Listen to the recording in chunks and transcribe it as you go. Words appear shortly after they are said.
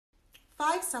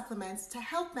5 supplements to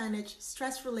help manage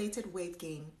stress-related weight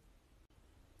gain.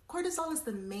 Cortisol is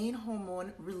the main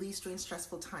hormone released during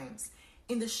stressful times.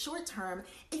 In the short term,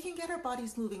 it can get our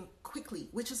bodies moving quickly,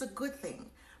 which is a good thing.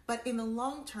 But in the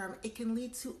long term, it can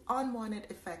lead to unwanted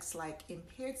effects like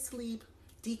impaired sleep,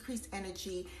 decreased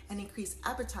energy, and increased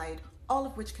appetite, all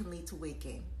of which can lead to weight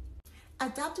gain.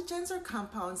 Adaptogens are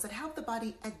compounds that help the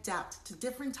body adapt to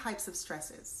different types of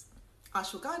stresses.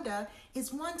 Ashwagandha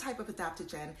is one type of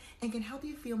adaptogen and can help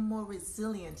you feel more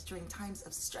resilient during times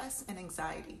of stress and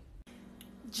anxiety.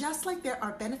 Just like there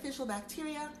are beneficial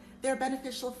bacteria, there are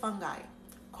beneficial fungi.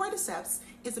 Cordyceps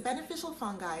is a beneficial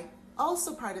fungi,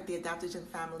 also part of the adaptogen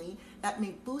family, that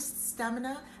may boost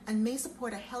stamina and may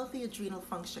support a healthy adrenal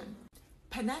function.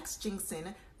 Panax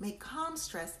ginseng may calm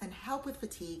stress and help with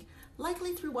fatigue,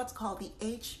 likely through what's called the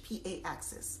HPA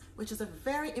axis, which is a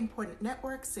very important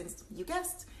network since, you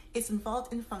guessed, it's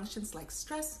involved in functions like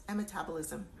stress and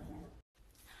metabolism.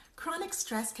 Chronic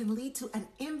stress can lead to an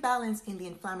imbalance in the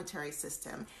inflammatory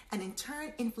system, and in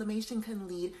turn, inflammation can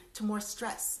lead to more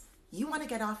stress. You want to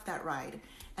get off that ride,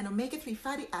 and omega-3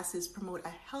 fatty acids promote a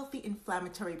healthy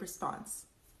inflammatory response.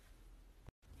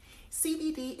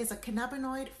 CBD is a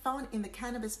cannabinoid found in the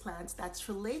cannabis plants that's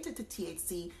related to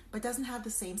THC but doesn't have the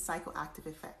same psychoactive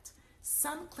effect.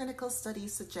 Some clinical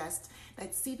studies suggest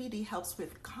that CBD helps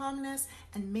with calmness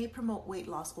and may promote weight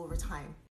loss over time.